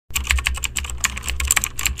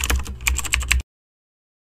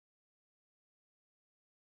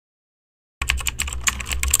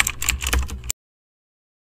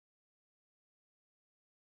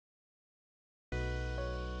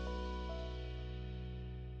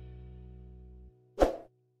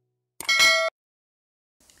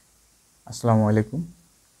আসসালামু আলাইকুম।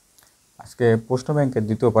 আজকে প্রশ্ন ব্যাংকের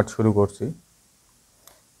দ্বিতীয় পার্ট শুরু করছি।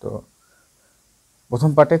 তো প্রথম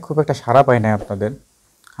পার্টে খুব একটা সাড়া পাই নাই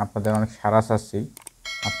আপনাদের অনেক সাড়া চাচ্ছি।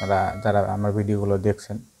 আপনারা যারা আমার ভিডিওগুলো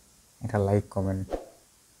দেখছেন এটা লাইক কমেন্ট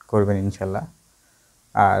করবেন ইনশাল্লাহ।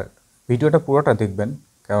 আর ভিডিওটা পুরোটা দেখবেন,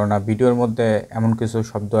 কেননা ভিডিওর মধ্যে এমন কিছু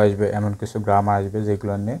শব্দ আসবে, এমন কিছু গ্রামার আসবে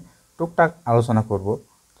যেগুলো নিয়ে টুকটাক আলোচনা করব।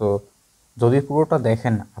 তো যদি পুরোটা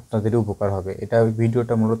দেখেন আপনাদেরই উপকার হবে। এটা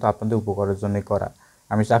ভিডিওটা মূলত আপনাদের উপকারের জন্যই করা।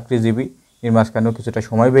 আমি চাকরিজীবী, এর মাঝখানেও কিছুটা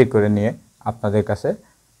সময় বের করে নিয়ে আপনাদের কাছে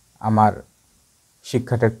আমার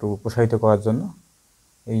শিক্ষাটা একটু প্রসারিত করার জন্য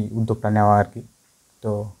এই উদ্যোগটা নেওয়া আর কি। তো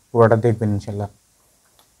পুরোটা দেখবেন ইনশাল্লাহ।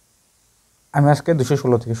 আমি আজকে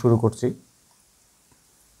 216 থেকে শুরু করছি।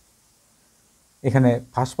 এখানে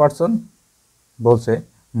ফার্স্ট পারসন বলছে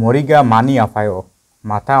মরিগা মানি আফায়ও,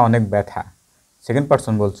 মাথা অনেক ব্যথা। সেকেন্ড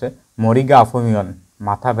পারসন বলছে মরিগা আফমিয়ন,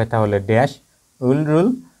 মাথা ব্যথা হলে ড্যাশ উল রুল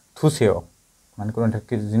থুসেও, মানে কোনো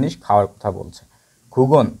একটা জিনিস খাওয়ার কথা বলছে।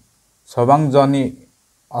 খুগন সবাংজনি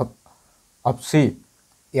অপসি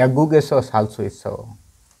ইয়াগুগেসো সালসুইসো,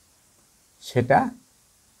 সেটা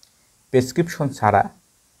প্রেসক্রিপশন ছাড়া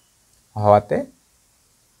হওয়াতে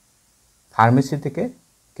ফার্মেসি থেকে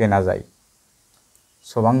কেনা যায়।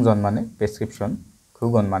 সোবাংজন মানে প্রেসক্রিপশন,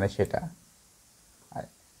 খুগন মানে সেটা, আর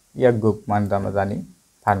ইয়াগুগ মানে তো আমরা জানি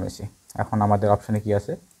ফার্মেসি। এখন আমাদের অপশানে কি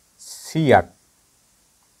আছে? সিয়াক,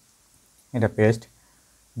 এটা পেস্ট।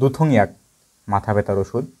 দুথং ইয়াক, মাথা ব্যথার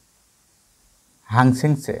ওষুধ।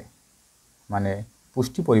 হাংসেংসে মানে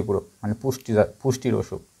পুষ্টি পরিপূরক, মানে পুষ্টির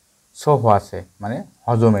ওষুধ। সোহাসে মানে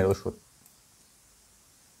হজমের ওষুধ।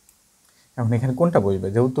 এখন এখানে কোনটা বুঝবে?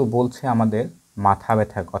 যেহেতু বলছে আমাদের মাথা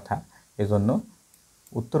ব্যথার কথা, এজন্য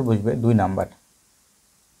উত্তর বুঝবে 2 নাম্বার,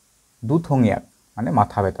 দুথং ইয়াক মানে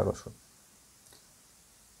মাথা ব্যথার ওষুধ।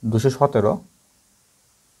 217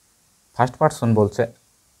 ফার্স্ট পারসন বলছে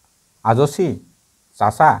আজসি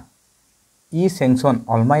চাষা ই সেংশন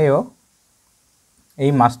অলমায়েও, এই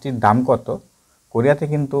মাছটির দাম কত? কোরিয়াতে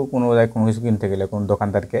কিন্তু কোনো জায়গায় কোনো কিছু কিনতে গেলে কোনো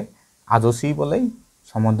দোকানদারকে আজসি বলেই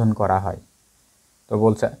সম্বোধন করা হয়। তো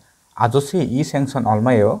বলছে আজসি ই সেংশন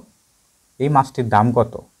অলমায়েও, এই মাছটির দাম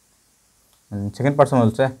কত? সেকেন্ড পারসন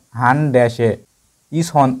বলছে হান ড্যাশে ইস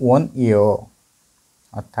হন ওয়ান ইও,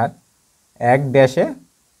 অর্থাৎ 1 ড্যাশে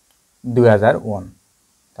 2000 ওয়ান।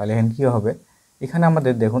 তাহলে এখানে কী হবে? এখানে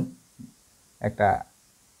আমাদের দেখুন একটা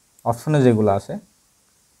অপশনে যেগুলো আছে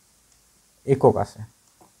একক আছে।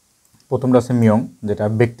 প্রথমটা আছে মিয়ং, যেটা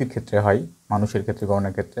ব্যক্তির ক্ষেত্রে হয়, মানুষের ক্ষেত্রে,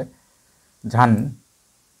 গণনার ক্ষেত্রে। ঝান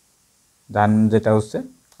ঝান যেটা হচ্ছে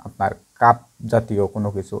আপনার কাপ জাতীয় কোনো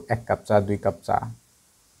কিছু, 1 কাপ চা, 2 কাপ চা,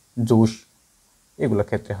 জুস, এগুলোর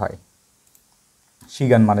ক্ষেত্রে হয়।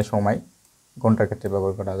 শিগান মানে সময়, ঘন্টার ক্ষেত্রে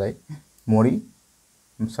ব্যবহার করা যায়।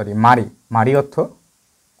 মারি অর্থ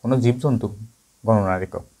কোনো জীবজন্তু গণনার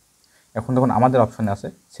একক। এখন দেখুন আমাদের অপশনে আছে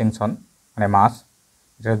সেংশন মানে মাছ,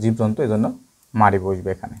 এটা জীবজন্তু, এজন্য মারি বসবে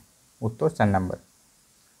এখানে। উত্তর 4 নাম্বার।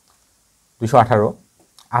 218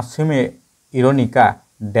 আশ্বিমে ইরোনিকা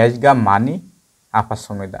ড্যাশগা মানি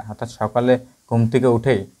আপাসমিদা, অর্থাৎ সকালে ঘুম থেকে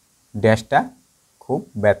উঠেই ড্যাশটা খুব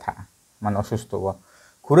ব্যথা, মানে অসুস্থ।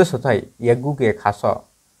 খুরে সোথাই ইয়াগুকে খাস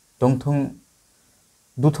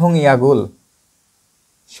দুথং ইয়াগুল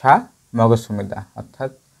সা মগসুমিদা,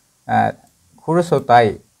 অর্থাৎ খুরে সোতাই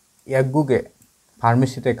ইয়াগুকে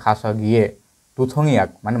ফার্মেসিতে খাসা গিয়ে দুথং ইয়াক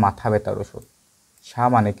মানে মাথা ব্যথার ওষুধ, সা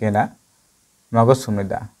মানে কেনা,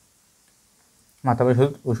 মগসুমিদা মাথা ব্যথার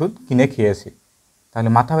ওষুধ কিনে খেয়েছি। তাহলে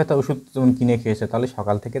মাথা ব্যথা ওষুধ যখন কিনে খেয়েছে, তাহলে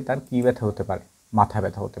সকাল থেকে তার কী ব্যথা হতে পারে? মাথা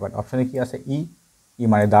ব্যথা হতে পারে। অপশানে কি আছে? ই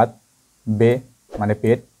মানে দাঁত, বে মানে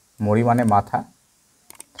পেট, মরি মানে মাথা,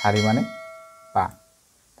 থারি মানে পা।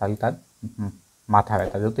 তাহলে তার মাথা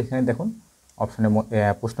ব্যথা। যেহেতু এখানে দেখুন অপশানে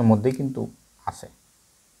প্রশ্নের মধ্যেই কিন্তু আছে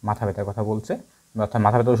মাথা ব্যথার কথা বলছে, অর্থাৎ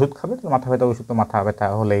মাথা ব্যথার ওষুধ খাবে, তাহলে মাথা ব্যথার ওষুধ তো মাথা ব্যথা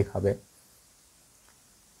হলেই খাবে।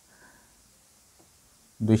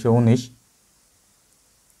 219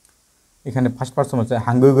 এখানে ফার্স্ট পারসন হচ্ছে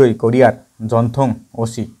হাঙ্গুগই কোরিয়ার জন্থং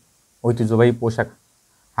ওসি, ঐতিহ্যবাহী পোশাক।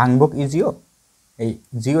 হাংবক ইজিও, এই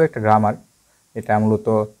জিও একটা গ্রামার, এটা মূলত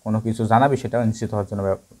কোনো কিছু জানাবে সেটা নিশ্চিত হওয়ার জন্য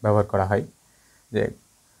ব্যবহার করা হয়। যে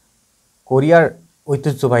কোরিয়ার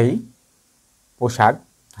ঐতিহ্যবাহী পোশাক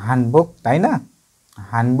হানবক, তাই না?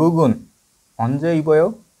 হানবুগুন অঞ্জে ইবয়,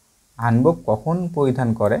 হানবক কখন পরিধান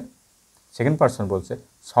করে? সেকেন্ড পারসন বলছে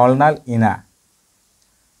সলনাল ইনা,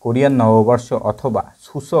 কোরিয়ান নববর্ষ অথবা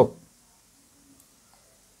সূচক।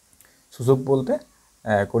 সূচক বলতে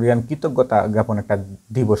কোরিয়ান কৃতজ্ঞতা জ্ঞাপন একটা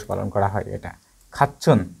দিবস পালন করা হয়। এটা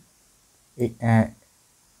খাচ্ছন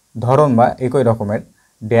ধরন বা একই রকমের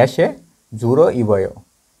ড্যাশে জুরো ইবয়,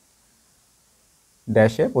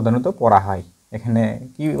 ড্যাশে প্রধানত পড়া হয়। এখানে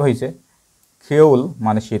কি হয়েছে? খেউল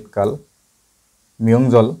মানে শীতকাল,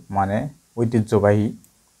 মিয়ংজল মানে ঐতিহ্যবাহী,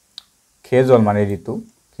 খেজল মানে ঋতু,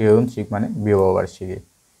 খেয়নশিক মানে বিবাহবার্ষিকী।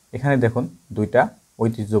 এখানে দেখুন দুইটা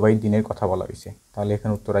ঐতিহ্যবাহী দিনের কথা বলা হয়েছে, তাহলে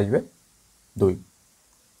এখানে উত্তর আসবে 2।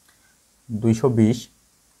 220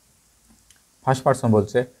 ফার্স্ট পার্সন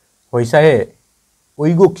বলছে হইসাহে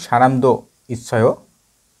ঐগুক সারান্দ ইচ্ছায়,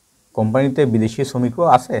 কোম্পানিতে বিদেশি শ্রমিকও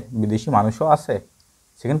আছে, বিদেশি মানুষও আছে।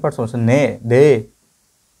 সেকেন্ড পার্সন বলছে নে দে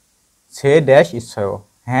সে ড্যাশ ইচ্ছায়,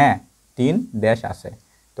 হ্যাঁ 3 ড্যাশ আছে।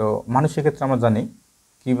 তো মানুষের ক্ষেত্রে আমরা জানি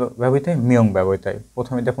কি ব্যবহৃত হয়, মিয়ং ব্যবহৃত হয়।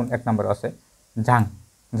 প্রথমে দেখুন 1 নম্বর আছে ঝাং।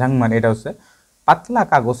 ঝাং মানে এটা হচ্ছে পাতলা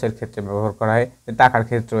কাগজের ক্ষেত্রে ব্যবহার করা হয়, টাকার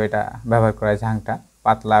ক্ষেত্রেও এটা ব্যবহার করা হয়। ঝাংটা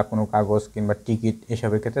পাতলা কোনো কাগজ কিংবা টিকিট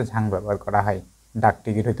এসবের ক্ষেত্রে ঝাং ব্যবহার করা হয়। ডাক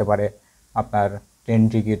টিকিট হতে পারে, আপনার ট্রেন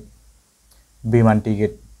টিকিট, বিমান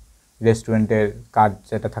টিকিট, রেস্টুরেন্টের কার্ড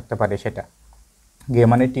যেটা থাকতে পারে সেটা। গে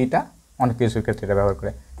মানে টিটা অনেক কিছুর ক্ষেত্রে এটা ব্যবহার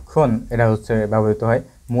করে। খন এটা হচ্ছে ব্যবহৃত হয়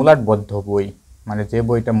মূলাটবদ্ধ বই, মানে যে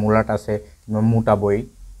বইটা মূলাট আছে কিংবা মোটা বই,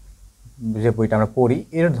 যে বইটা আমরা পড়ি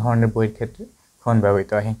এর ধরনের বইয়ের ক্ষেত্রে খন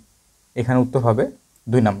ব্যবহৃত হয়। এখানে উত্তর হবে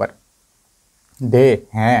 2 নাম্বার দে,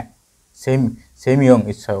 হ্যাঁ সেমিয়ং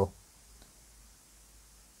ইচ্ছাও,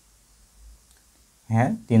 হ্যাঁ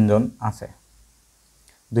 3 জন আছে।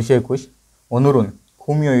 221 অনুরুণ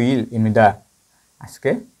খুমিওইল ইমিদা,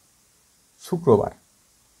 আজকে শুক্রবার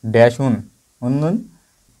ড্যাশুন উন্নুন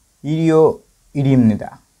ইরিও ইরিমনিদা,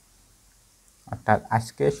 অর্থাৎ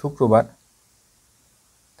আজকে শুক্রবার,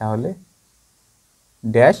 তাহলে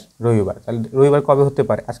ড্যাশ রবিবার। তাহলে রবিবার কবে হতে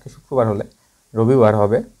পারে? আজকে শুক্রবার হলে রবিবার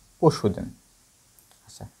হবে পরশু দিন।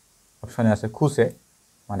 আচ্ছা, অপশনে আছে খুশে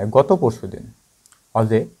মানে গত পরশু দিন,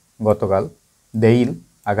 অজে গতকাল, দেইল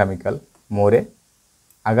আগামীকাল, মোরে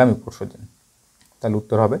আগামী পরশু দিন। তাহলে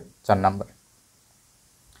উত্তর হবে 4 নাম্বার।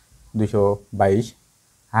 222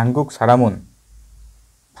 হাঙ্গুক সারামুন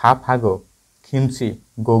ফাগো খিমসি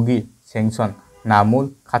গোগি সেংসন নামুল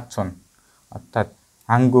খাচ্ছন, অর্থাৎ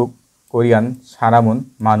হাঙ্গুক কোরিয়ান, সারামুন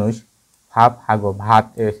মানুষ, হাগো ভাত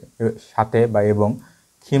এর সাথে বা এবং,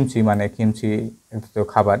 খিমচি মানে খিমচি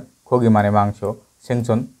খাবার, খগি মানে মাংস,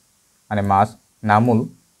 সেংসন মানে মাছ, নামুল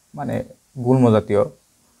মানে গুল্ম জাতীয়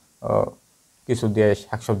কিছু দিয়ে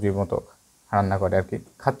শাকসবজির মতো রান্না করে আর কি,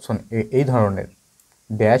 খাচ্ছন এই ধরনের,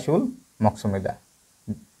 ড্যাশ উল মকসুমিদা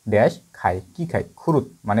ড্যাশ খায়, কি খায়, খুরুত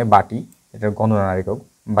মানে বাটি, এটার গণনা রেখক,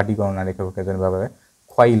 বাটি গণনা রেখকের জন্য ব্যবহার হয়।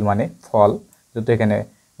 খোয়াইল মানে ফল, যেহেতু এখানে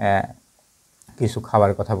কিছু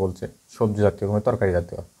খাবারের কথা বলছে, সবজি জাতীয় তরকারি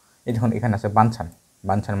জাতীয়। এই দেখুন এখানে আছে বানছান,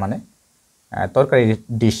 বানছান মানে তরকারি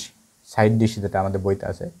ডিশ, সাইড ডিশ যেটা আমাদের বইতে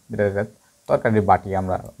আছে, যেটা তরকারির বাটি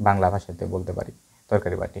আমরা বাংলা ভাষাতে বলতে পারি,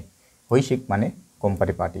 তরকারি বাটি। হৈশিক মানে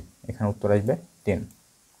কোম্পানি পার্টি, এখানে উত্তর আসবে 3।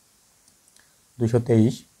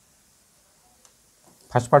 223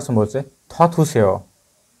 ফার্স্ট পার্সন বলছে থুসেও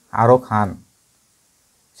আরও খান।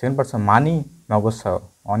 সেকেন্ড পার্সন মানি মগস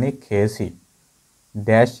অনেক খেয়েছি,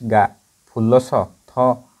 ড্যাশ গা ফুল্লস থ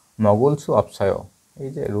মগুলসু অপসয়, এই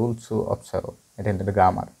যে রুলসু অপসয় এটা কিন্তু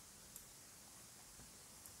গ্রামার,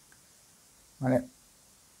 মানে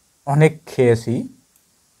অনেক খেয়েছি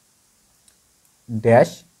ড্যাশ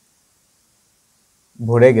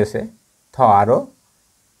ভরে গেছে, থ আরও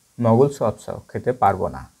মগুলসু অপসয় খেতে পারবো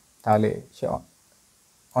না। তাহলে সে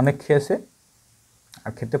অনেক খেয়েছে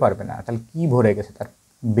আর খেতে পারবে না, তাহলে কি ভরে গেছে, তার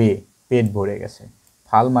পেট ভরে গেছে।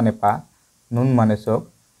 ফাল মানে পা, নুন মানে চোখ,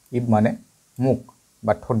 ইব মানে মুখ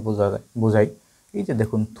বা ঠোঁট বোঝায়। এই যে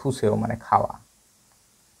দেখুন থুসেও মানে খাওয়া,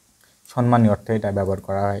 সম্মানী অর্থে এটা ব্যবহার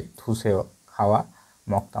করা হয়, থুসেও খাওয়া,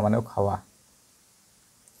 মক্তা মানেও খাওয়া।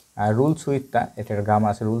 আর রুল সুইটটা, এটার গ্রাম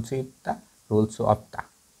আছে রুল সুইটটা, রুল সু অপ্তা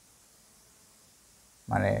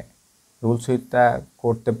মানে রুল সুইটটা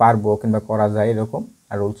করতে পারবো কিংবা করা যায় এরকম,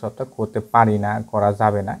 আর রুল সুইটটা করতে পারি না, করা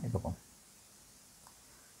যাবে না এরকম।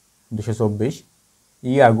 224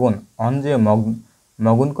 ই আগুন অঞ্জে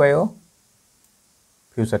মগুন কয়েও,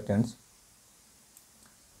 ফিউচার টেন্স,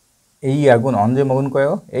 এই আগুন অঞ্জে মগুন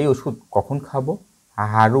কয়েও, এই ওষুধ কখন খাবো,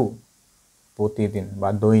 হারু প্রতিদিন বা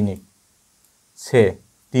দৈনিক, সে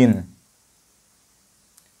 3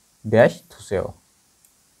 ড্যাশ থুসেও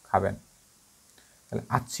খাবেন। তাহলে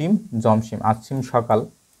আচ্ছিম জমসিম, আচ্ছিম সকাল,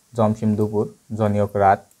 জমসিম দুপুর, জনিয়ক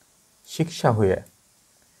রাত, শিক্ষা হয়ে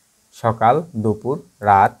সকাল দুপুর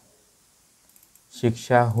রাত,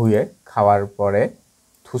 শিক্ষা হয়ে খাওয়ার পরে,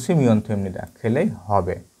 থুসি মিয়ন থেমনিদা খেলেই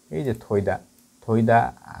হবে। এই যে থইদা, থইদা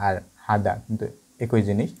আর হাদা কিন্তু একই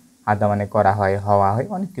জিনিস, হাদা মানে করা হয়, হওয়া হয়,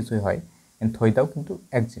 অনেক কিছুই হয়, থইদাও কিন্তু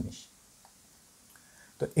এক জিনিস।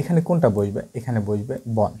 তো এখানে কোনটা বসবে? এখানে বসবে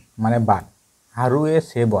বন মানে বার, হারুয়ে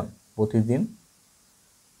সে বন প্রতিদিন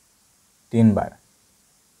 3 বার,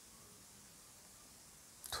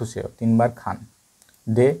 থুসেও 3 বার খান,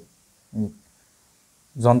 দে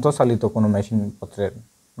যন্ত্রচালিত কোনো মেশিনপত্রের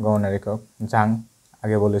গণনার একক জাং,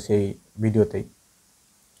 আগে বলেছি এই ভিডিওতেই।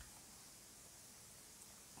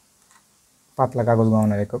 পাতলা কাগজ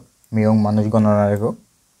গণনার একক মিয়ং, মানুষ গণনার একক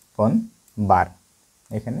ফোন বার,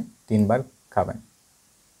 এখানে 3 বার খাবেন।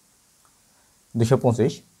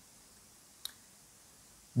 225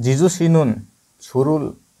 জিজুসি নুন সুরুল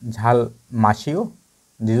ঝাল মাসিও,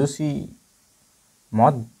 জিজুসি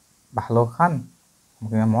মদ ভালো খান,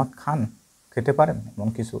 মদ খান, খেতে পারেন এমন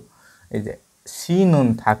কিছু। এই যে সি নুন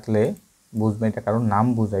থাকলে বুঝবেন এটা কারণ নাম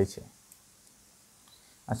বুঝাইছে।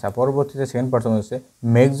 আচ্ছা, পরবর্তীতে সেকেন্ড পার্সন হচ্ছে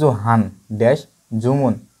মেঘজু হান ড্যাশ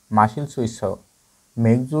জুমুন মাসিল সুইস,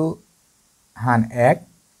 মেঘজু হান এক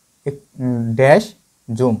ড্যাশ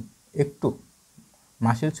জুম একটু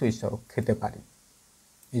মাসিল সুইস খেতে পারি।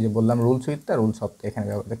 এই যে বললাম রুল সুইটটা রুল সপ্তাহ এখানে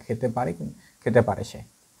ব্যবহার খেতে পারি, খেতে পারে সে।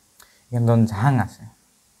 এখানে ধরুন ঝাং আছে,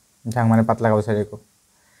 ঝাং মানে পাতলা কাগজের একক।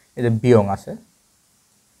 এই যে বিয়ং আছে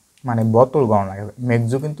মানে বোতল গণনা,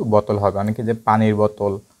 মেঘজু কিন্তু বোতল হবে। অনেকে যে পানির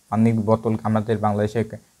বোতল আমাদের বাংলাদেশে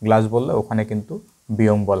গ্লাস বললে ওখানে কিন্তু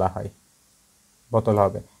বিয়ং বলা হয়, বোতল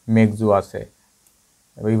হবে। মেঘজু আছে,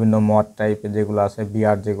 বিভিন্ন মদ টাইপের যেগুলো আছে,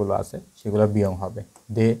 বিয়ার যেগুলো আছে সেগুলো বিয়ং হবে।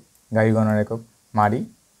 দে গাড়ি গণনার একক, মারি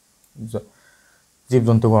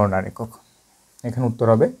জীবজন্তু গণনার একক। এখানে উত্তর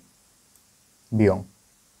হবে বিয়ং।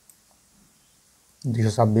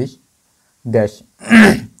 226 ড্যাশ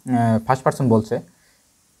ফার্স্ট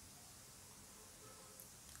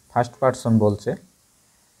পার্সন বলছে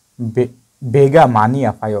বেগা মানি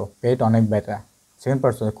আপায়ো, পেট অনেক ব্যথা। সেকেন্ড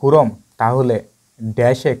পার্সন খুরম তাহলে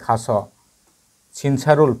ড্যাশে খাস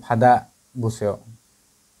ছিনসারুল ফাদা বুসেও,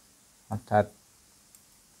 অর্থাৎ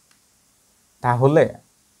তাহলে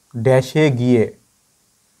ড্যাশে গিয়ে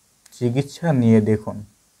চিকিৎসা নিয়ে দেখুন।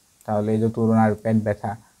 তাহলে এই যে তরুণার পেট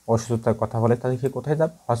ব্যথা অসুস্থতার কথা বলে, তাহলে সে কোথায়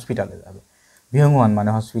যাবে? হসপিটালে যাবে। বিহংওয়ান মানে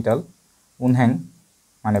হসপিটাল, উনহ্যাং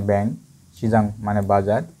মানে ব্যাংক, সিজাং মানে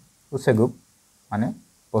বাজার, উসেগুপ মানে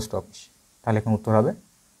পোস্ট অফিস। তাহলে এখানে উত্তর হবে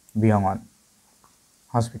বিহংওয়ান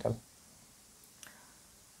হসপিটাল।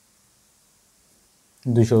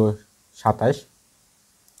 227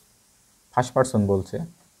 ফার্স্ট পার্সন বলছে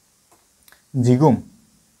জিগুম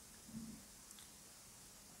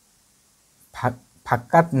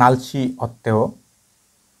ফাক্কাত নালসি অত্তেও,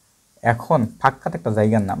 এখন ফাক্কাত একটা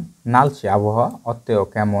জায়গার নাম, নালসি আবহাওয়া, অত্তেও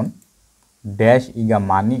কেমন, ড্যাশ ইগা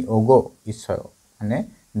মানি ওগো ইচ্ছয় মানে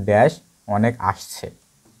ড্যাশ অনেক আসছে,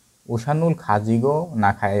 উষানুল খাজিগো না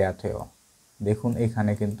খাইয়াথেও। দেখুন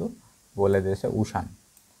এখানে কিন্তু বলে দিয়েছে উষান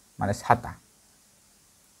মানে ছাতা,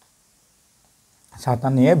 ছাতা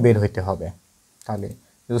নিয়ে বের হইতে হবে। তাহলে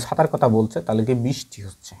যদি ছাতার কথা বলছে তাহলে কি বৃষ্টি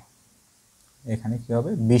হচ্ছে, এখানে কি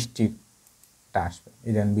হবে? বৃষ্টিটা আসবে।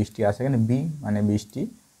 এই যেমন বৃষ্টি আছে, এখানে বি মানে বৃষ্টি,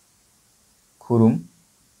 খুরুম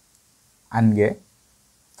আনগে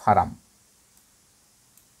ফারাম,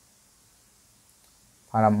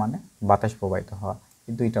 ফারাম মানে বাতাস প্রবাহিত হওয়া,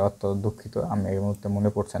 কিন্তু এটা অত দুঃখিত আমি এই মুহূর্তে মনে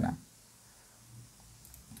পড়ছে না।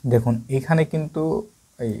 দেখুন এখানে কিন্তু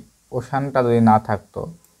এই ওশানটা যদি না থাকতো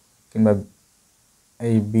কিংবা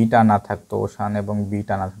এই বিটা না থাকতো, ওশান এবং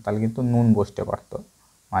বিটা না থাকতো, তাহলে কিন্তু নুন বসতে পারতো,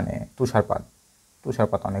 মানে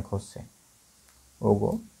তুষারপাত অনেক হচ্ছে,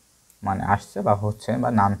 ওগো মানে আসছে বা হচ্ছে বা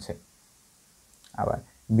নামছে। আবার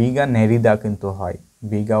বিগা নেরিদা কিন্তু হয়,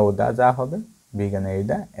 বিগা ওদা যা হবে বিগা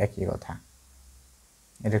নেরিদা একই কথা,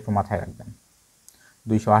 এটা একটু মাথায় রাখবেন।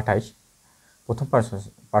 228 প্রথম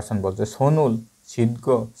পার্সন বলছে সোনুল সিদ্ধ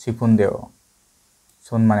সিফুন দেও,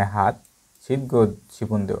 সোন মানে হাত, সিদ্ধ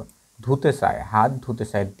সিফুন দেও ধুতে চায়, হাত ধুতে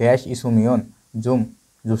চায় ড্যাশ ইসুমিয়ন জুম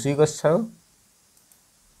জুসি গচ্ছাও,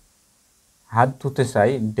 হাত ধুতে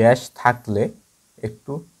চাই ড্যাশ থাকলে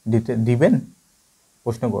একটু দিবেন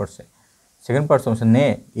প্রশ্ন করছে। সেকেন্ড পার্সন হচ্ছে নে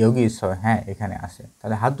ইয়োগি ইচ্ছা, হ্যাঁ এখানে আছে।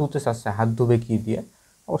 তাহলে হাত ধুতে চাচ্ছে, হাত ধুবে কি দিয়ে?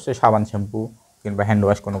 অবশ্যই সাবান, শ্যাম্পু কিংবা হ্যান্ড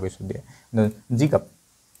ওয়াশ কোনো কিছু দিয়ে। জিকাপ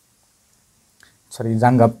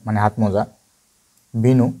জাঙ্গাপ মানে হাত মোজা,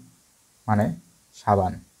 বিনু মানে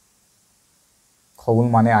সাবান, খবুল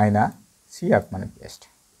মানে আয়না, সিয়াক মানে পেস্ট।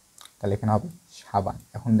 তাহলে এখানে হবে সাবান।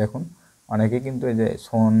 এখন দেখুন অনেকে কিন্তু এই যে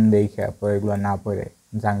সোন দেখে পরে এগুলো না পড়ে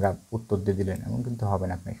জাঙ্গাপ উত্তর দিয়ে দিলেন, এমন কিন্তু হবে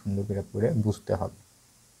না, আপনাকে সুন্দর করে পড়ে বুঝতে হবে।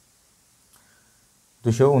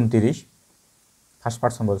 229 ফার্স্ট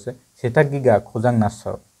পার্সন বলছে সেটা গিগা খোঁজাং নাচ্ছ,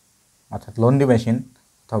 অর্থাৎ লন্ড্রি মেশিন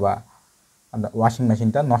অথবা ওয়াশিং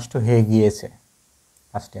মেশিনটা নষ্ট হয়ে গিয়েছে,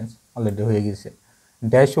 ফার্স্ট টেন্স অলরেডি হয়ে গিয়েছে।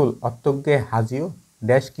 ড্যাশুল অত্যজ্ঞে হাজিও,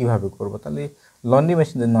 ড্যাশ কীভাবে করবো? তাহলে লন্ড্রি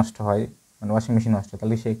মেশিন যদি নষ্ট হয় মানে ওয়াশিং মেশিন নষ্ট,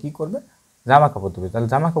 তাহলে সে কী করবে? জামা কাপড় ধুবে। তাহলে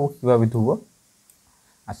জামা কাপড় কীভাবে ধুবো?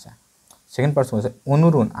 আচ্ছা, সেকেন্ড পার্সন বলছে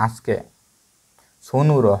অনুরুণ আজকে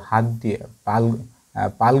সোনুরো হাত দিয়ে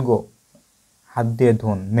পালগো হাত দিয়ে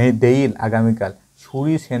ধুন দেইল আগামীকাল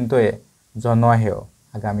সুরি সেন্তয়ে জনহেও,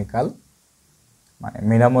 আগামীকাল মানে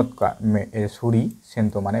মেরামত ছুরি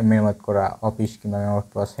সেন্টো মানে মেরামত করা অফিস কিংবা মেরামত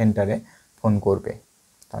করা সেন্টারে ফোন করবে।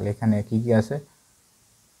 তাহলে এখানে কি কি আছে,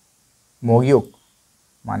 মগিয়ক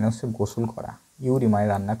মানে হচ্ছে গোসল করা, ইউরি মানে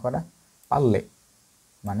রান্না করা, পারলে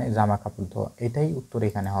মানে জামা কাপড় ধোয়া, এটাই উত্তর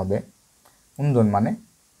এখানে হবে। উনজন মানে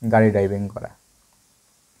গাড়ি ড্রাইভিং করা।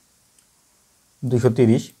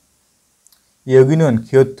 230 여기는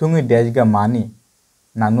교통의 ড্যাশ가 많이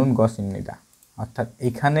나눈 것입니다। অর্থাৎ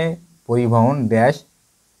এখানে পরিবহন ড্যাশ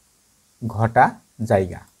ঘটা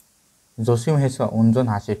জায়গা। 조심해서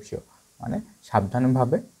운전하십시오 মানে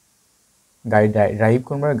সাবধানভাবে গাড়ি ড্রাইভ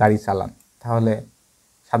করবেন, গাড়ি চালান। তাহলে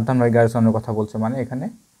সাবধানভাবে গাড়ি চালানোর কথা বলছে মানে এখানে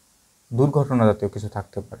দুর্ঘটনা জাতীয় কিছু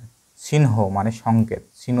থাকতে পারে। সিনহ মানে সংকেত,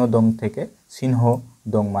 সিনোদং থেকে সিনহ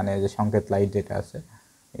দং মানে যে সংকেত লাইট যেটা আছে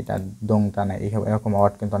এটা দংটা নাই, এরকম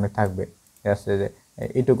ওয়ার্ড কিন্তু অনেক থাকবে। আছে যে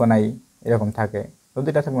এইটুকু নাই এরকম থাকে,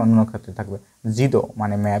 প্রতিটা থাকবে অন্য ক্ষেত্রে থাকবে। জিদো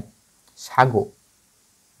মানে ম্যাপ, সাগো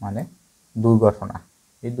মানে দুর্ঘটনা,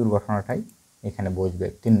 এই দুর্ঘটনাটাই এখানে বসবে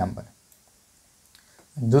 3 নম্বরে।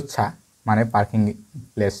 জুচ্ছা মানে পার্কিং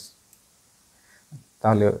প্লেস।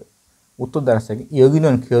 তাহলে উত্তর দ্বারা আছে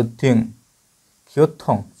여기는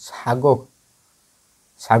교통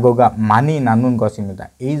사고가 많이 나는 것입니다।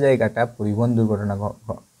 এই জায়গাটা পরিবহন দুর্ঘটনা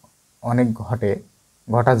অনেক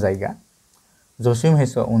ঘটা জায়গা।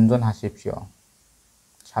 조심해서 운전하십시오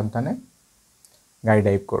সাবধানে গাড়ি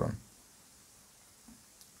ড্রাইভ করুন।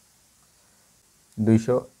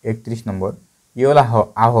 231 নম্বর ইয়োলা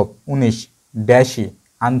আহব 19 ড্যাশি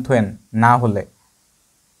আনথোয়েন না হলে,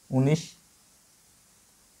 19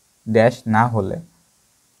 ড্যাশ না হলে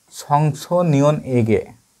সংশোনিয়ন এগে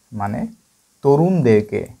মানে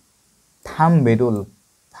তরুণদেরকে থামবেরুল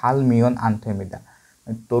ফালমিয়ন আনথোমিদা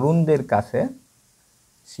তরুণদের কাছে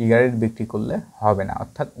সিগারেট বিক্রি করলে হবে না।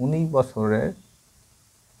 অর্থাৎ 19 বছরের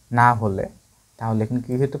না হলে তাহলে এখানে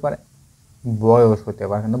কী হতে পারে, বয়স হতে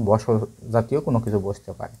পারে, কিন্তু বছর জাতীয় কোনো কিছু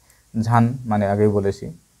বসতে পারে। ঝান মানে আগেই বলেছি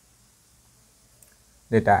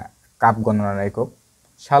যেটা কাপ গণনার একক।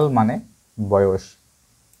 সাল মানে বয়স,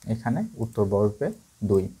 এখানে উত্তর বসবে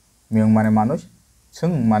 2। মিয়ং মানে মানুষ,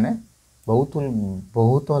 ছুং মানে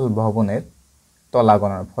বহুতল ভবনের তলা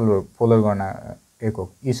গণনা, ফ্লোর গণনা একক,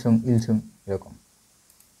 ইসুং ইলসুং এরকম।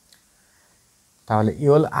 তাহলে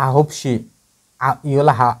ইয়ল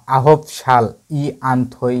আহব শাল ই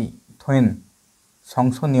আনথইন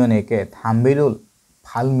সংশোনিয়নেকে থাম্বিরুল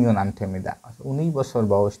ফালমিয়ন আনথেমিদা। 19 বছর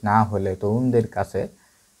বয়স না হলে তরুণদের কাছে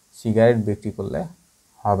সিগারেট বিক্রি করলে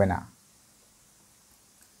হবে না।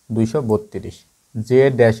 232 যে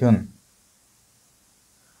ড্যাশুন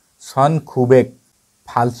সন খুবেক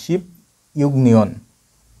ফালশিপ ইউগনিয়ন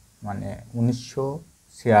মানে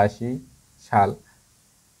 1986 সাল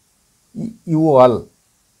ইউয়াল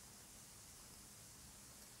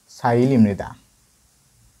সাইলিমৃদা।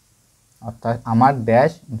 অর্থাৎ আমার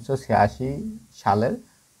ড্যাশ 1986 সালের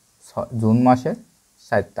জুন মাসের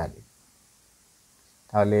 4 তারিখ।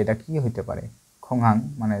 তাহলে এটা কি হইতে পারে, খোংহাং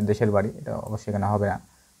মানে দেশের বাড়ি, এটা অবশ্যই এখানে হবে না।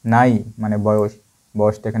 নাই মানে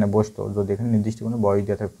বয়সটা এখানে বসতো যদি এখানে নির্দিষ্ট কোনো বয়স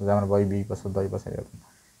দিয়ে থাকতো, যেমন বয়স 20 বছর 10 বছর এরকম।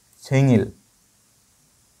 সেঙ্গিল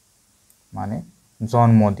মানে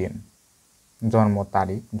জন্মদিন, জন্ম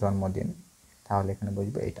তারিখ, জন্মদিন, তাহলে এখানে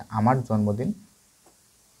বসবে এটা আমার জন্মদিন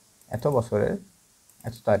এত বছরের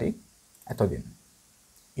এত তারিখ এতদিন।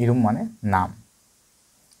 ইরুম মানে নাম।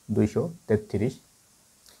 233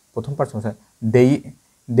 প্রথম পার্ট হচ্ছে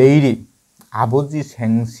দেইরি আবুজি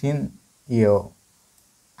সেংসিন ইয়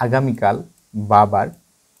আগামীকাল বাবার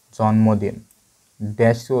জন্মদিন।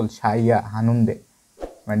 ড্যাশল সাইয়া হানুন্দে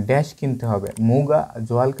মানে ড্যাশ কিনতে হবে, মুগা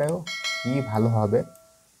জোয়ালকায়ও কি ভালো হবে,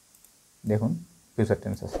 দেখুন ফিউচার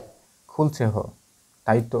টেন্স আছে। খুলছে হ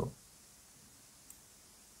তাই তো,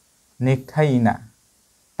 নেকথাই না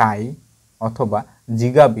তাই, অথবা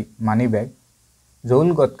জিগাবি মানি ব্যাগ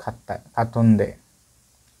জৌলগত খাতন্দে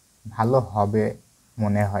ভালো হবে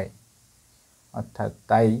মনে হয়। অর্থাৎ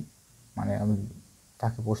তাই মানে আমি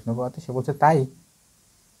তাকে প্রশ্ন করাতে সে বলছে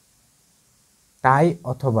তাই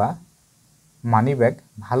অথবা মানি ব্যাগ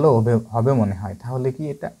ভালো হবে মনে হয়। তাহলে কি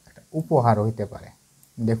এটা একটা উপহার হইতে পারে।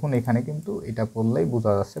 দেখুন এখানে কিন্তু এটা বললেই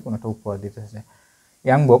বোঝা যাচ্ছে কোনো একটা উপহার দিতেছে।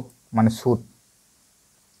 ইয়াংবক মানে স্যুট,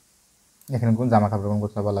 এখানে কোন জামা কাপড় কোনো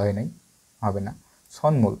কথা বলা হয় নাই, হবে না।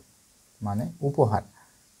 সন্মূল মানে উপহার।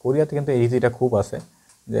 কোরিয়াতে কিন্তু এই রীতিটা খুব আছে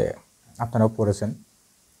যে আপনারাও পড়েছেন,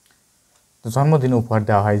 তো জন্মদিনে উপহার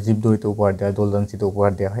দেওয়া হয়, জীবদইতে উপহার দেওয়া হয়, দোলদাঞ্চিতে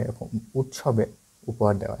উপহার দেওয়া হয়, এরকম উৎসবে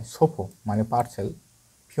উপহার দেওয়া হয়। সোফো মানে পার্সেল,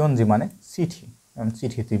 ফিয়নজি মানে চিঠি, যেমন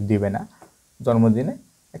চিঠি দিবে না, জন্মদিনে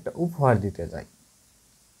একটা উপহার দিতে যায়।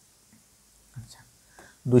 আচ্ছা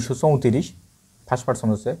 234 ফার্স্ট পার্সন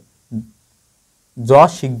হচ্ছে জ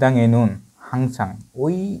শিকদাং এনুন হাংসাং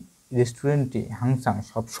ওই রেস্টুরেন্টে হাংসাং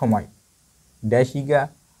সব সময় ড্যাশ ইগা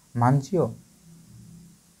মানচিও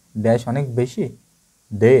ড্যাশ অনেক বেশি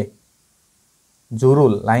দে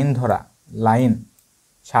জরুল লাইন ধরা লাইন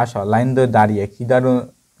শ্বাস লাইন ধরে দাঁড়িয়ে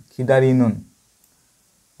খিদারিনুন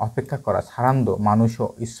অপেক্ষা করা সারান্দ মানুষও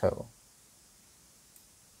ঈশ্বর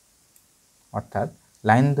অর্থাৎ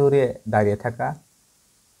লাইন ধরে দাঁড়িয়ে থাকা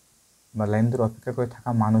বা লাইন ধরে অপেক্ষা করে থাকা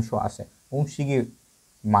মানুষও আছে উমশিগি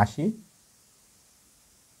মাসি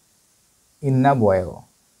ইন্না বয়েও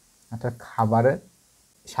অর্থাৎ খাবারের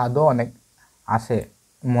স্বাদও অনেক আছে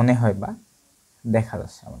মনে হয় বা দেখা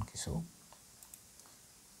যাচ্ছে এমন কিছু।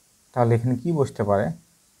 তাহলে এখানে কি বসতে পারে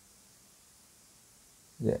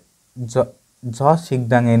যে জ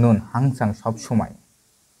সিগদাং এনুন হাংসাং সবসময়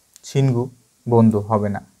ছিনগু বন্ধু হবে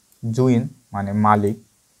না জুইন মানে মালিক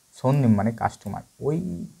সন্নিম মানে কাস্টমার ওই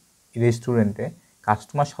রেস্টুরেন্টে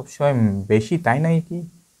কাস্টমার সবসময় বেশি তাই নাই কি?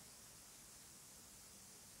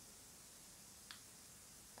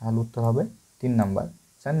 তাহলে উত্তর হবে 3 নম্বর।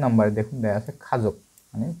 4 নম্বরে দেখুন দেয়া আছে খাজক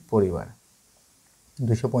মানে পরিবার।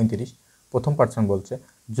 235 প্রথম পার্সন বলছে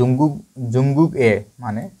জুঙ্গুক এ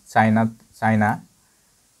মানে চায়না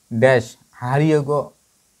ড্যাশ হারিয়েগো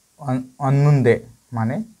অন্নুন্দে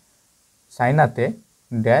মানে চায়নাতে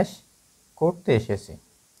ড্যাশ করতে এসেছে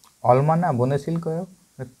অলমানা বনেছিল কয়েও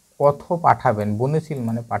কত পাঠাবেন বনেছিল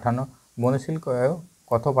মানে পাঠানো বনেছিল কয়েও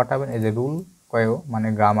কত পাঠাবেন এই যে রুল কয়েও মানে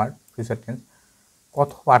গ্রামার ফিউচার টেন্স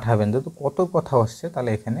কত পাঠাবেন যেহেতু কত কথা হচ্ছে তাহলে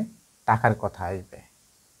এখানে টাকার কথা আসবে।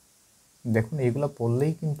 দেখুন এইগুলো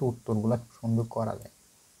পড়লেই কিন্তু উত্তরগুলো সুন্দর করা যায়।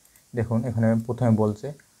 দেখুন এখানে প্রথমে বলছে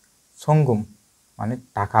সঙ্গম মানে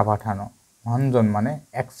টাকা পাঠানো হনজন মানে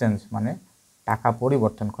এক্সচেঞ্জ মানে টাকা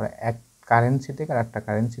পরিবর্তন করা এক কারেন্সি থেকে আর একটা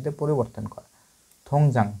কারেন্সিতে পরিবর্তন করা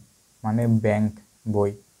থংজাং মানে ব্যাংক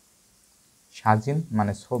বই সাজিন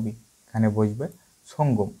মানে ছবি এখানে বসবে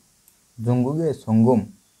সঙ্গম জঙ্গুগে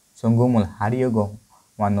সঙ্গমুল হারিয়ে গো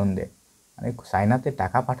মানন্দে মানে চায়নাতে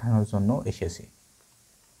টাকা পাঠানোর জন্য এসেছে।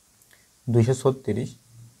 236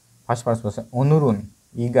 ফার্স্ট পার্সন অনুরুন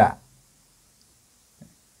ইগা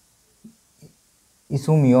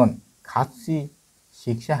ইসুমিয়ন খাচ্ছি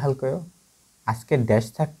শিক্ষা হালকয় আজকে ড্যাশ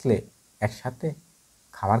থাকলে একসাথে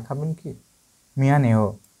খাবার খাবেন কি মিয়ানেও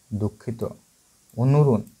দুঃখিত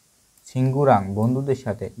অনুরুন সিঙ্গুরাং বন্ধুদের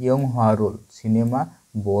সাথে ইয়ং হারুল সিনেমা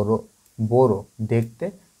বড় দেখতে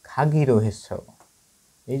খাগিরো হেসাও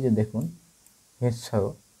এই যে দেখুন হেসাও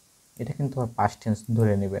এটা কিন্তু আর পাস্ট টেন্স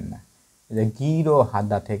ধরে নেবেন না এটা গিরো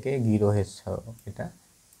হাদা থেকে গিরো হেসাও এটা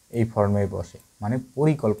এই ফর্মে বসে মানে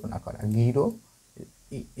পরিকল্পনা করা গিরো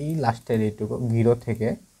এই লাস্টের এইটুকু গিরো থেকে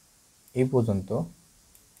এই পর্যন্ত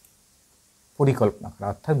পরিকল্পনা করা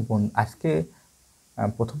অর্থাৎ আজকে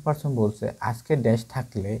প্রথম পার্সন বলছে আজকে ড্যাশ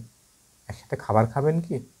থাকলে একসাথে খাবার খাবেন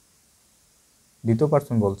কি। দ্বিতীয়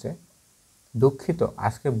পার্সন বলছে দুঃখিত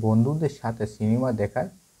আজকে বন্ধুদের সাথে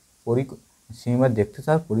সিনেমা দেখতে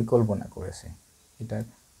যাওয়ার পরিকল্পনা করেছে এটা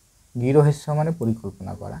গিরোহেস্য মানে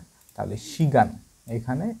পরিকল্পনা করা তাহলে শিগান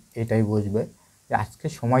এখানে এটাই বুঝবে যে আজকে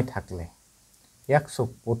সময় থাকলে 100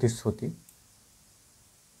 প্রতিশ্রুতি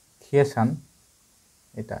খিয়েসান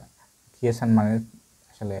এটা খিয়েসান মানে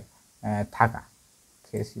আসলে থাকা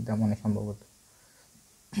খেয়েছিটা মানে সম্ভবত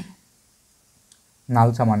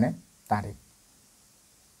নালসা মানে তারিখ।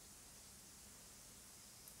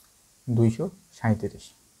 237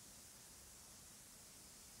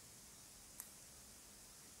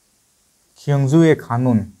 খিয়ংজুয়ে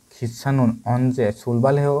খানুন খিসানুন অনজে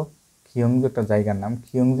সুলবালেও খিয়ংজু একটা জায়গার নাম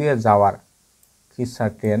খিয়ংজুয়ে যাওয়ার খিসা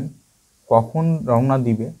ট্রেন কখন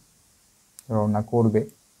রওনা করবে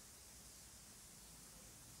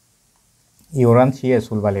ইওরান শিয়ে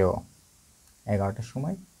সুলবালেও 11টার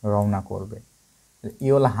সময় রওনা করবে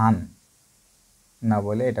ইওল হান না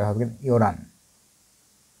বলে এটা ভাববেন ইওরান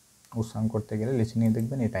উচ্চারণ করতে গেলে লিসেনিং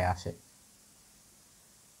দেখবেন এটাই আসে।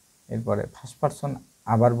 এরপরে ফার্স্ট পার্সন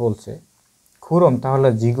আবার বলছে খুরম তাহলে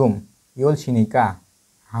জিগুম ইওল সিনিকা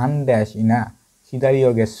হান ড্যাশ ইনা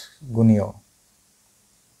খিদারিও গেস গুনিও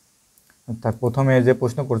অর্থাৎ প্রথমে যে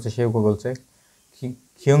প্রশ্ন করছে সে বলছে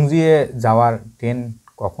খিয়ংজিয়ে যাওয়ার ট্রেন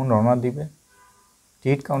কখন রওনা দিবে।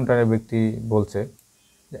 টিকিট কাউন্টারের ব্যক্তি বলছে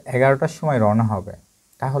যে 11টার সময় রওনা হবে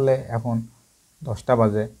তাহলে এখন 10টা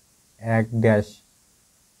বাজে 1 ড্যাশ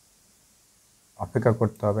অপেক্ষা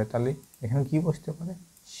করতে হবে তাহলে এখানে কি বসতে পারে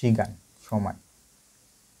শিগান সময়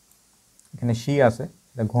এখানে শি আছে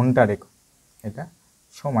এটা ঘন্টার একক এটা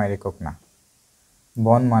সময়ের একক না।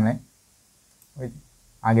 বন মানে ওই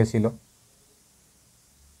আগে ছিল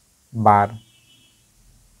বার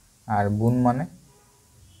আর বুন মানে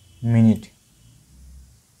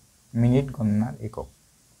মিনিট গণনার একক।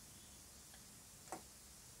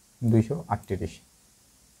 238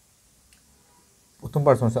 প্রথম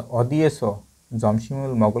পার্সন হচ্ছে অদিয়েছ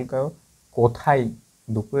জমশিমুল মগলকায় কোথায়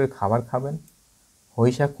দুপুরের খাবার খাবেন?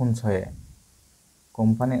 হইসা খুনছয়ে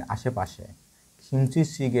কোম্পানির আশেপাশে। খিমচি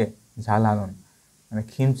সিগে ঝাল আনুন, মানে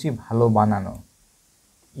খিমচি ভালো বানানো।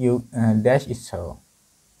 ইউ ড্যাশ ইচ্ছাও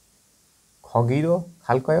খগিরও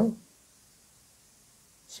খালকয়ও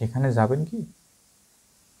সেখানে যাবেন কি?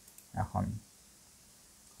 এখন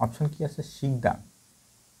অপশন কি আছে? শিকদান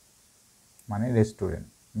মানে রেস্টুরেন্ট,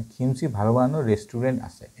 খিমচি ভালো বানানো রেস্টুরেন্ট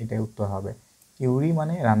আছে, এটাই উত্তর হবে। ইউরি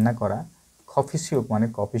মানে রান্না করা, কফি শপ মানে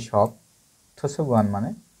কফি শপ, থসোগান মানে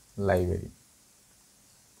লাইব্রেরি।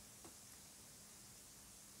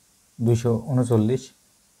 239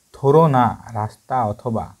 থোরো না রাস্তা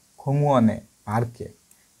অথবা খমুয়ানে পার্কে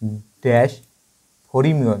ড্যাশ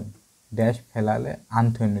ফরিমিয়ন ড্যাশ ফেলালে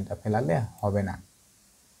আন্থনিতা ফেলালে হবে না।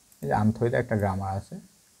 এই যে আন্থইতা একটা গ্রামার আছে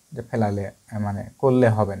যে ফেলালে মানে করলে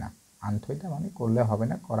হবে না, আন্থইতা মানে করলে হবে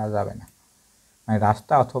না, করা যাবে না, মানে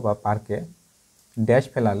রাস্তা অথবা পার্কে ড্যাশ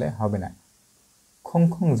ফেলালে হবে না।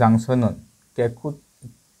 খংখং জাংশনন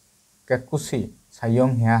ক্যাকুসি সাইয়ং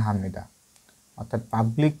হেয়া হামিদা, অর্থাৎ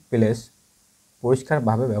পাবলিক প্লেস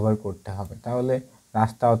পরিষ্কারভাবে ব্যবহার করতে হবে। তাহলে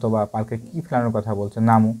রাস্তা অথবা পার্কে কি ফেলানোর কথা বলছে?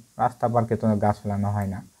 নামু। রাস্তা পার্কে তো গাছ ফেলানো হয়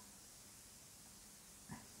না।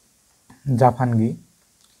 জাফানগি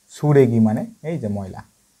সুরেগি মানে এই যে ময়লা,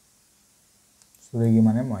 সুরেগি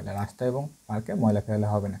মানে ময়লা, রাস্তা এবং পার্কে ময়লা ফেলালে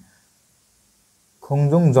হবে না।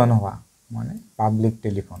 খংজুং জনহওয়া মানে পাবলিক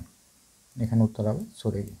টেলিফোন, এখানে উত্তর হবে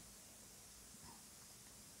সুরেগি।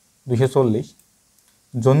 240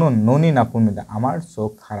 জনুন ননি নাপুমিদা আমার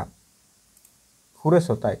চোখ খারাপ। ফুরেছ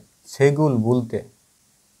তাই সেগুল বলতে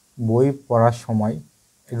বই পড়ার সময়,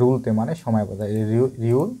 রুলতে মানে সময় বোঝায়,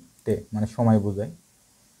 রিউলতে মানে সময় বোঝায়।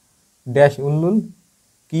 ড্যাশ উল্লুল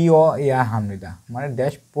কি অ ইয়া হামরিদা মানে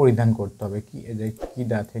ড্যাশ পরিধান করতে হবে, কি যে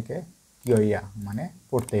কিদা থেকে কি অ ইয়া মানে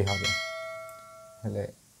পড়তেই হবে। তাহলে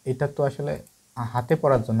এটা তো আসলে হাতে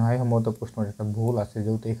পড়ার জন্য হয়, সম্ভবত প্রশ্নের একটা ভুল আছে,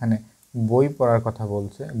 যেহেতু এখানে বই পড়ার কথা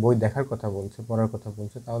বলছে, বই দেখার কথা বলছে, পড়ার কথা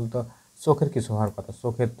বলছে, তাহলে তো চোখের কিছু হওয়ার কথা।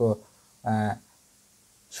 চোখের তো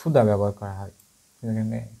সুদা ব্যবহার করা হয়,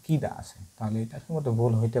 এখানে কিদা আছে, তাহলে এটা সম্ভবত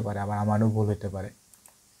ভুল হইতে পারে, আবার আমারও ভুল হইতে পারে।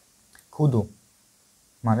 খুদু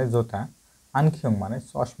মানে জোতা, আনখিয়ং মানে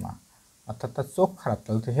চশমা, অর্থাৎ তার চোখ খারাপ,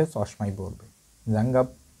 তাহলে সে চশমাই পরবে। জাঙ্গাব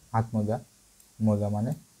হাত মোজা, মোজা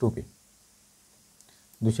মানে টুপি।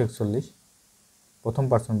 241 প্রথম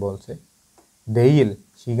পার্সন বলছে দেইল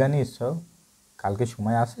শিগানি ইচ্ছাও কালকে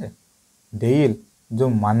সময় আছে? দেইল যে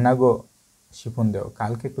মান্নাগো শিফন দেও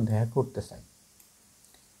কালকে একটু দেখা করতে চাই।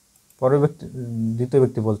 পরের ব্যক্তি দ্বিতীয়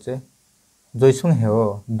ব্যক্তি বলছে জয়সুং হেও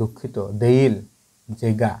দুঃখিত দেইল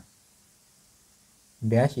জেগা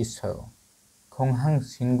ড্যাশ ইচ্ছাও খংহাং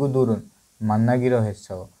সিনগুদুরুন মান্নাগিরো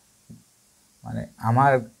হেচ্ছাও, মানে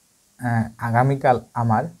আমার আগামীকাল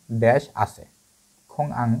আমার ড্যাশ আছে। খং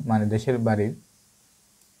আং মানে দেশের বাড়ির,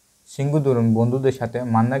 সিঙ্গুদুরুন বন্ধুদের সাথে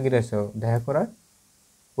মান্নাগির এসেও দেখা করার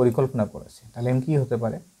পরিকল্পনা করেছে। তাহলে কি হতে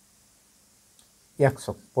পারে?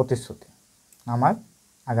 একশো প্রতিশ্রুতি, আমার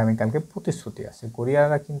আগামীকালকে প্রতিশ্রুতি আছে।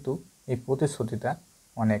 কোরিয়ানরা কিন্তু এই প্রতিশ্রুতিটা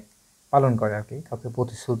অনেক পালন করে আর কি, কাউকে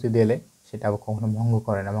প্রতিশ্রুতি দিলে সেটা কখনো ভঙ্গ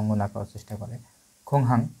করে না, ভঙ্গ না করার চেষ্টা করে।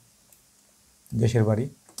 খংহাং দেশের বাড়ি,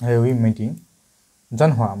 হেউই মিটিং,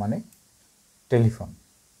 জনহোয়া মানে টেলিফোন।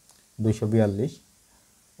 242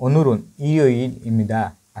 অনুরুন ইয়োইল ইমিদা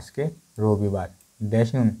আজকে রবিবার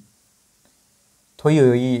ড্যাশনুন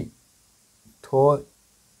থইই থো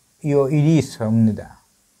ইয়ো ইরি সমনিদা,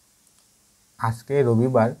 আজকে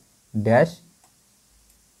রবিবার ড্যাশ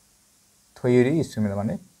থইরি ইসমিদা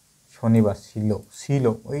মানে শনিবার ছিল, ছিল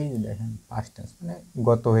ওই দেখেন পাস্ট টেন্স মানে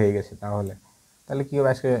গত হয়ে গেছে। তাহলে কী হবে?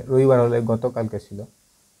 আজকে রবিবার হলে গতকালকে ছিল।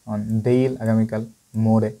 দেইল আগামীকাল,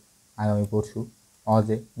 মোরে আগামী পরশু,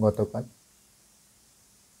 অজে গতকাল,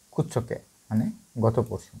 কুচ্ছকে মানে গত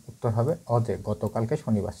পরশু, উত্তর হবে অজে গতকালকে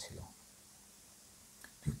শনিবার ছিল।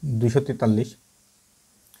 243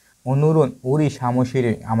 অনুরুণ উড়ি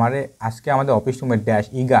সামশিরে আমারে আজকে আমাদের অফিস রুমের ড্যাশ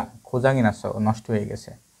ইগা খোঁজাঙ্গি নষ্ট হয়ে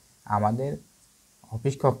গেছে, আমাদের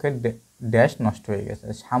অফিস কক্ষের ড্যাশ নষ্ট হয়ে গেছে।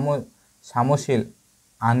 সামশিল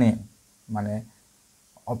আনে মানে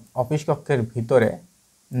অফিস কক্ষের ভিতরে,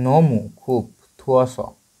 নমু খুব থুয়াস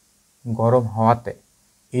গরম হওয়াতে,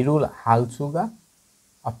 ইরুল হালসুগা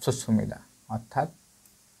অপসমিদা অর্থাৎ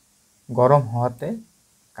গরম হওয়াতে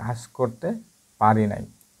কাজ করতে পারি নাই,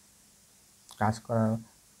 কাজ করার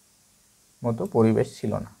মতো পরিবেশ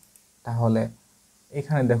ছিল না। তাহলে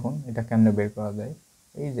এখানে দেখুন এটা কেমনে বের করা যায়।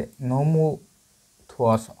 এই যে নমু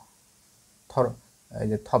থুয়াস এই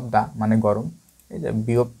যে থবদা মানে গরম, এই যে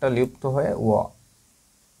বিয়োগটা লিপ্ত হয়ে ও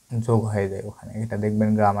যোগ হয়ে যায় ওখানে, এটা দেখবেন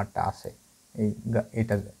গ্রামারটা আছে,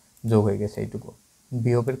 এটা যোগ হয়ে গেছে, এইটুকু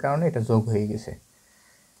বিয়োগের কারণে এটা যোগ হয়ে গেছে।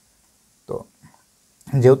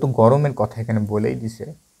 যেহেতু গরমের কথা এখানে বলেই দিছে,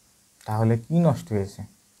 তাহলে কি নষ্ট হয়েছে?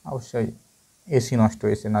 অবশ্যই এসি নষ্ট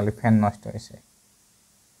হয়েছে, নাহলে ফ্যান নষ্ট হয়েছে।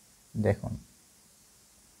 দেখুন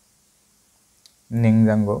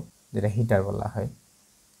নেংজাঙ্গ, যেটা হিটার বলা হয়,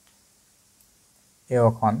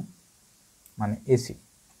 এখন মানে এসি,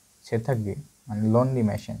 সেথাকি মানে লন্ড্রি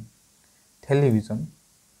মেশিন, টেলিভিশন,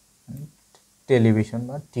 টেলিভিশন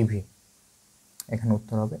বা টিভি, এখানে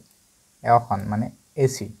উত্তর হবে এখন মানে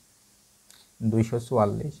এসি।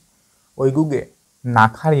 244 ওইগুগে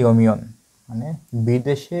নাখার ইয়মিয়ন, মানে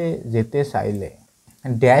বিদেশে যেতে চাইলে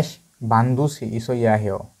ড্যাশ বান্ধুসি ইসইয়া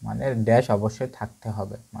হেও, মানে ড্যাশ অবশ্যই থাকতে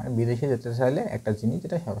হবে, মানে বিদেশে যেতে চাইলে একটা জিনিস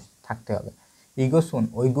যেটা থাকতে হবে। ইগোসুন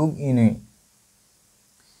ওইগুগ ইনুই,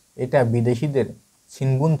 এটা বিদেশিদের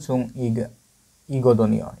সিনবুন চুং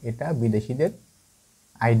ইগদনীয়, এটা বিদেশিদের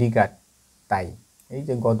আইডি কার্ড। তাই এই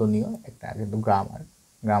যে গদনীয় একটা কিন্তু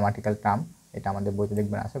গ্রামাটিক্যাল টার্ম, এটা আমাদের বইতে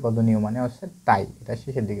দেখবেন আছে। গদনীয় মানে হচ্ছে তাই, এটা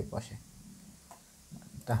শেষের দিকে বসে।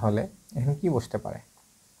 তাহলে এখানে কি বসতে পারে?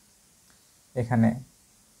 এখানে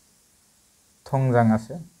থংজাং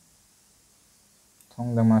আছে,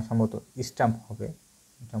 থংজাং মানে সম্ভবত স্ট্যাম্প হবে,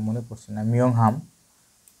 এটা মনে পড়ছে না। মিয়ংহাম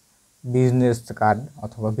বিজনেস কার্ড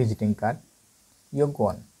অথবা ভিজিটিং কার্ড।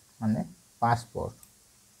 ইয়োগন মানে পাসপোর্ট।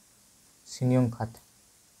 সিনিয়ং খাত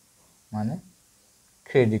মানে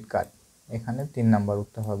ক্রেডিট কার্ড। এখানে 3 নাম্বার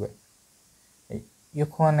উত্তর হবে। এই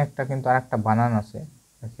ইয়োখন একটা কিন্তু আর একটা বানান আছে,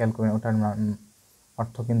 খেয়াল করেন, ওটার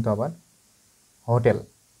অর্থ কিন্তু আবার হোটেল।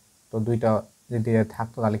 তো দুইটা যদি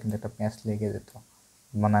থাকতো তাহলে কিন্তু একটা প্যাঁচ লেগে যেত,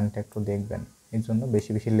 বানানটা একটু দেখবেন, এর জন্য বেশি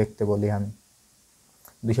বেশি লিখতে বলি আমি।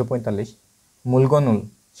 245 মুলগনুল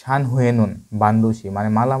শান হুয়েনুন বান্দুসি, মানে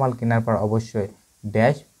মালামাল কেনার পর অবশ্যই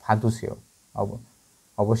ড্যাশ ফাদুসিও,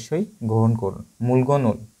 অবশ্যই গ্রহণ করুন।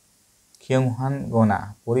 মুলগনুল খিয়ংহান গোনা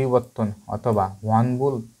পরিবর্তন অথবা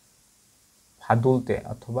ওয়ানবুল ফাদুলতে,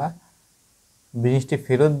 অথবা জিনিসটি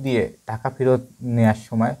ফেরত দিয়ে টাকা ফেরত নেওয়ার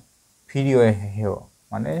সময় ফিরিয়ে হেও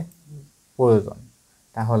মানে প্রয়োজন।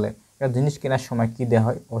 তাহলে একটা জিনিস কেনার সময় কি দেওয়া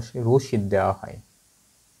হয়? অবশ্যই রসিদ দেওয়া হয়,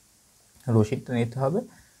 রসিদটা নিতে হবে।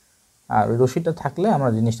 আর ওই রসিদটা থাকলে আমরা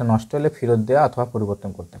জিনিসটা নষ্ট হলে ফেরত দেওয়া অথবা পরিবর্তন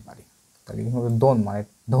করতে পারি। তাহলে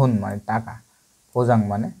ধন মানে টাকা, ফোজাং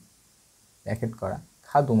মানে প্যাকেট করা,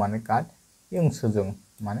 খাদু মানে কার্ড, ইংসুজং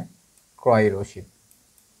মানে ক্রয় রসিদ।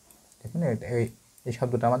 দেখুন এই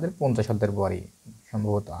শব্দটা আমাদের 50 শব্দের পরই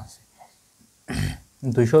সম্ভবত আছে।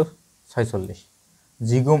 246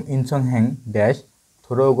 জিগুম ইনসং হ্যাং ড্যাশ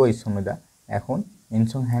থোরোগো ইসমেদা। এখন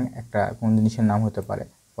ইনসং হ্যাং একটা কোন জিনিসের নাম হতে পারে,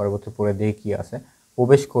 পরবর্তী পরে দিয়ে কি আছে।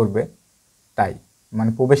 প্রবেশ করবে তাই,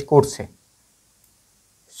 মানে প্রবেশ করছে।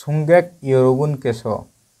 সুঙ্গ্যাক ইয়রগুন কেশ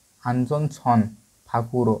আঞ্জন ছন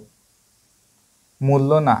ফাকুরো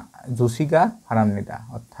মূল্য না জুসিগা ফারামনিদা।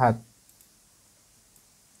 অর্থাৎ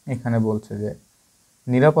এখানে বলছে যে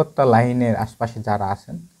নিরাপত্তা লাইনের আশপাশে যারা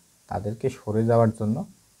আছেন তাদেরকে সরে যাওয়ার জন্য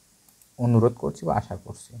অনুরোধ করছি বা আশা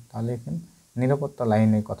করছি। তাহলে এখানে নিরাপত্তা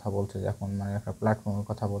লাইনের কথা বলছে, যখন মানে একটা প্ল্যাটফর্মের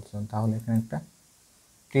কথা বলছেন, তাহলে এখানে একটা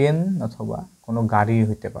ট্রেন অথবা কোনো গাড়ি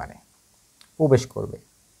হইতে পারে প্রবেশ করবে,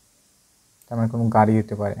 তার মানে কোনো গাড়ি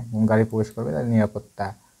হতে পারে, কোনো গাড়ি প্রবেশ করবে, তার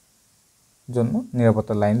নিরাপত্তার জন্য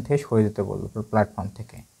নিরাপত্তা লাইন থেকে সরে যেতে বলবে প্ল্যাটফর্ম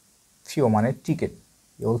থেকে। ফিও মানে টিকিট,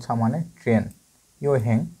 ইয়োলসা মানে ট্রেন, ইয়ো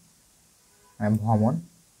হ্যাং মানে ভ্রমণ,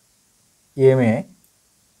 এমএ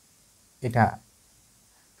এটা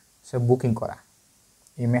সে বুকিং করা,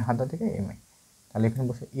 এমএ হাদা থেকে এমএ। তাহলে এখানে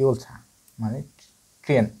বসে ইয়োলসা মানে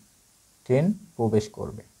ট্রেন প্রবেশ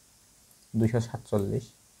করবে। 247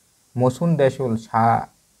 মসুন ড্যাশুল সা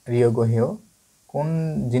রিয়োগো হেও, কোন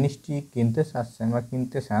জিনিসটি কিনতে চাচ্ছেন বা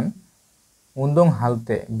কিনতে চান। উন্দং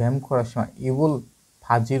হালতে ব্যায়াম করার সময় ইবুল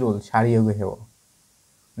ফাজিরুল সারিয়োগো হেও,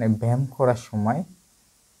 মানে ব্যায়াম করার সময়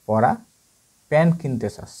পরা প্যান্ট কিনতে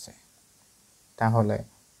চাচ্ছে। তাহলে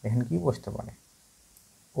এখানে কি বসতে পারে?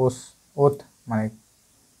 ওত মানে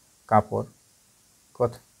কাপড়,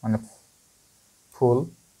 কত মানে ফুল,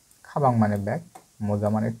 খাবাং মানে ব্যাগ, মোজা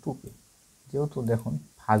মানে টুপি। যেহেতু দেখুন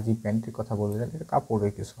ফাজি প্যান্টের কথা বলতে গেলে এটা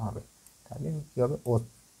কাপড়ের কিছু হবে, তাহলে কী হবে? ওত।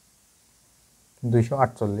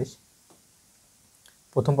 248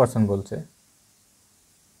 প্রথম পার্সন বলছে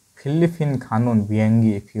ফিলিপিন খানুন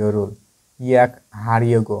বিয়াঙ্গি ফিওরুল ইয়াক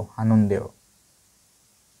হারিয়েগো হানুনদেও।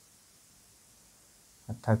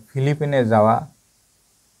 অর্থাৎ ফিলিপিনে যাওয়া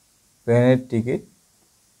প্লেনের টিকিট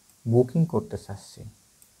বুকিং করতে চাচ্ছি।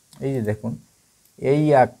 এই যে দেখুন এই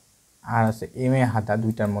এক আর আছে এম এ হাতা,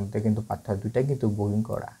 দুইটার মধ্যে কিন্তু পার্থক্য, দুইটাই কিন্তু বুকিং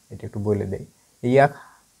করা। এটা একটু বলে দেয়। এই এক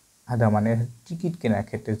হাতা মানে টিকিট কেনার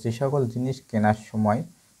ক্ষেত্রে যে সকল জিনিস কেনার সময়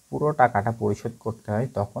পুরো টাকাটা পরিশোধ করতে হয়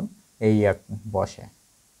তখন এই এক বসে।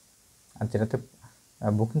 আর যেটাতে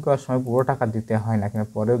বুকিং করার সময় পুরো টাকা দিতে হয় না, কিন্তু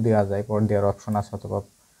পরেও দেওয়া যায়, পরে দেওয়ার অপশন আছে, অথবা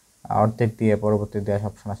অর্ধেক দিয়ে পরবর্তী দেওয়ার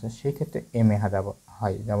অপশন আছে, সেই ক্ষেত্রে এম এ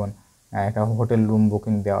হয়। যেমন একটা হোটেল রুম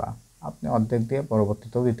বুকিং দেওয়া, আপনি অর্ধেক দিয়ে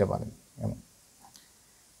পরবর্তীতেও দিতে পারেন। এবং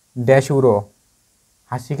ড্যাশ উড়ো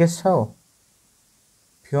হাসিগেছাও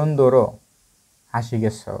ফিয়ন্দোরো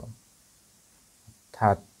হাসিগেছাও,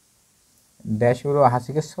 অর্থাৎ ড্যাশ উড়ো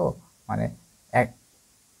হাসিগেছাও মানে এক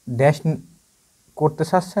ড্যাশ করতে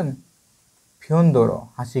চাচ্ছেন, ফিয়ন্দোরো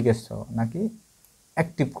হাসিগেছাও নাকি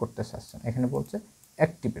অ্যাক্টিভ করতে চাচ্ছেন। এখানে বলছে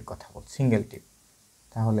অ্যাক্টিভের কথা বলছে, সিঙ্গেল টিপ।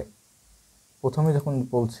 তাহলে প্রথমে যখন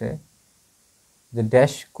বলছে যে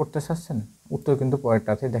ড্যাশ করতে চাচ্ছেন, উত্তর কিন্তু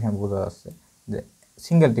পরেরটাতে দেখেন বোঝা যাচ্ছে যে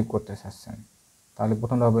সিঙ্গেল টিপ করতে চাচ্ছেন। তাহলে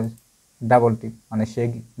প্রথমটা হবে ডাবল টিপ, মানে সে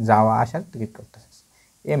যাওয়া আসার টিকিট করতে চাচ্ছে।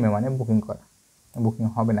 এম এ মানে বুকিং করা, বুকিং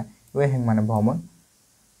হবে না। ওয়েহেং মানে ভ্রমণ,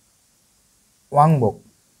 ওয়াংবক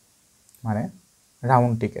মানে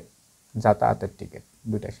রাউন্ড টিকিট, যাতায়াতের টিকিট,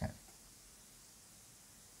 দুইটা সেম।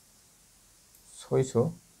 ছয়শো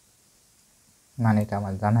মানে এটা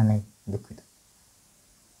আমার জানা নেই, দুঃখিত।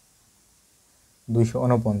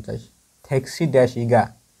 249 ট্যাক্সি ড্যাশ ইগা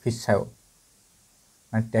ফিসাও,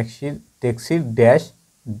 মানে ট্যাক্সির ড্যাশ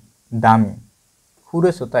দামি,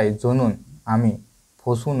 ফুরেছো তাই জনুন আমি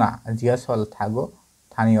ফসুনা জিয়াসল থাগো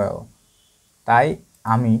স্থানীয়, তাই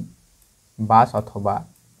আমি বাস অথবা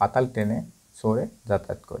পাতাল ট্রেনে চড়ে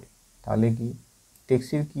যাতায়াত করি। তাহলে কি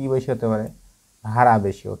ট্যাক্সির কি বেশি হতে পারে? ভাড়া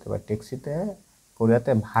বেশি হতে পারে। ট্যাক্সিতে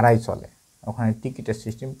কোরিয়াতে ভাড়াই চলে, ওখানে টিকিটের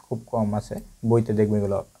সিস্টেম খুব কম আছে, বইতে দেখবে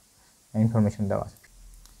এগুলো ইনফরমেশন দেওয়া আছে।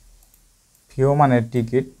 ফিও মানে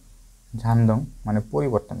টিকিট, ঝানদং মানে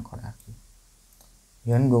পরিবর্তন করা আর কি।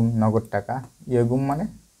 ইয়নগুম নগদ টাকা, ইয়গুম মানে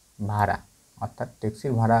ভাড়া, অর্থাৎ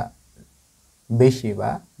ট্যাক্সির ভাড়া বেশি বা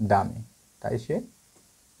দামি, তাই সে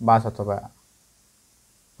বাস অথবা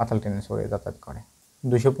পাতাল ট্রেনে চড়ে যাতায়াত করে।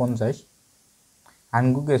 250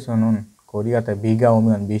 হানগুকে শুনুন কোরিয়াতে বিঘা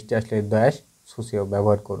অমিয়ন বৃষ্টি আসলে ড্যাশ সুসিও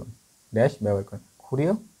ব্যবহার করুন, ড্যাশ ব্যবহার করুন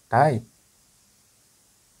খুঁড়িও, তাই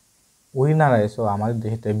উইনারা এসো আমাদের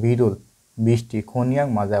দেশেতে বিরল বৃষ্টি খনিয়াং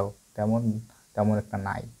মাজাও তেমন একটা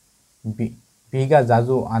নাই। বিঘা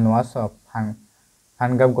জাজু আনোয়াস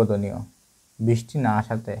ফানগাব গদনীয়, বৃষ্টি না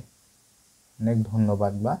আসাতে অনেক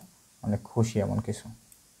ধন্যবাদ বা অনেক খুশি, এমন কিছু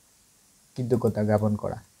কৃতজ্ঞতা জ্ঞাপন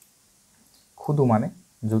করা। খুদু মানে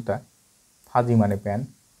জুতা, ফাজি মানে প্যান্ট,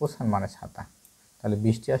 ওসান মানে ছাতা। তাহলে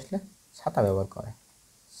বৃষ্টি আসলে ছাতা ব্যবহার করে।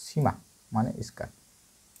 সীমা মানে স্কার্ট।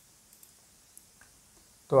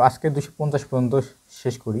 তো আজকে 250 পর্যন্ত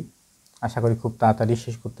শেষ করি, আশা করি খুব তাড়াতাড়ি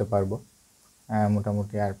শেষ করতে পারবো,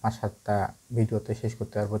 মোটামুটি আর 5-7টা ভিডিওতে শেষ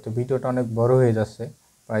করতে পারবো। তো ভিডিওটা অনেক বড় হয়ে যাচ্ছে,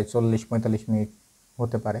 প্রায় 40-45 মিনিট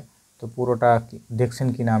হতে পারে। তো পুরোটা দেখছেন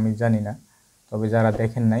কি না আমি জানি না, তবে যারা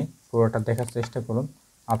দেখেন নাই পুরোটা দেখার চেষ্টা করুন,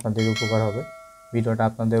 আপনাদের উপকার হবে। ভিডিওটা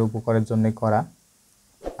আপনাদের উপকারের জন্যই করা।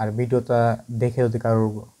 আর ভিডিওটা দেখে যদি কারোর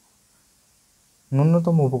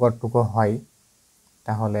ন্যূনতম উপকারটুকু হয়,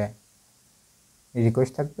 তাহলে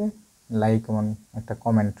রিকোয়েস্ট থাকবে লাইক এবং একটা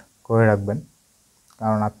কমেন্ট করে রাখবেন,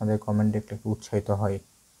 কারণ আপনাদের কমেন্ট দেখলে একটু উৎসাহিত হয়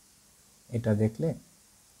এটা দেখলে,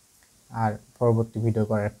 আর পরবর্তী ভিডিও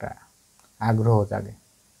করার একটা আগ্রহ জাগে।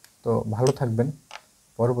 তো ভালো থাকবেন,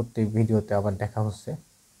 পরবর্তী ভিডিওতে আবার দেখা হচ্ছে,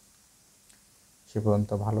 সে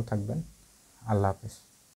পর্যন্ত ভালো থাকবেন, আল্লাহ হাফেজ।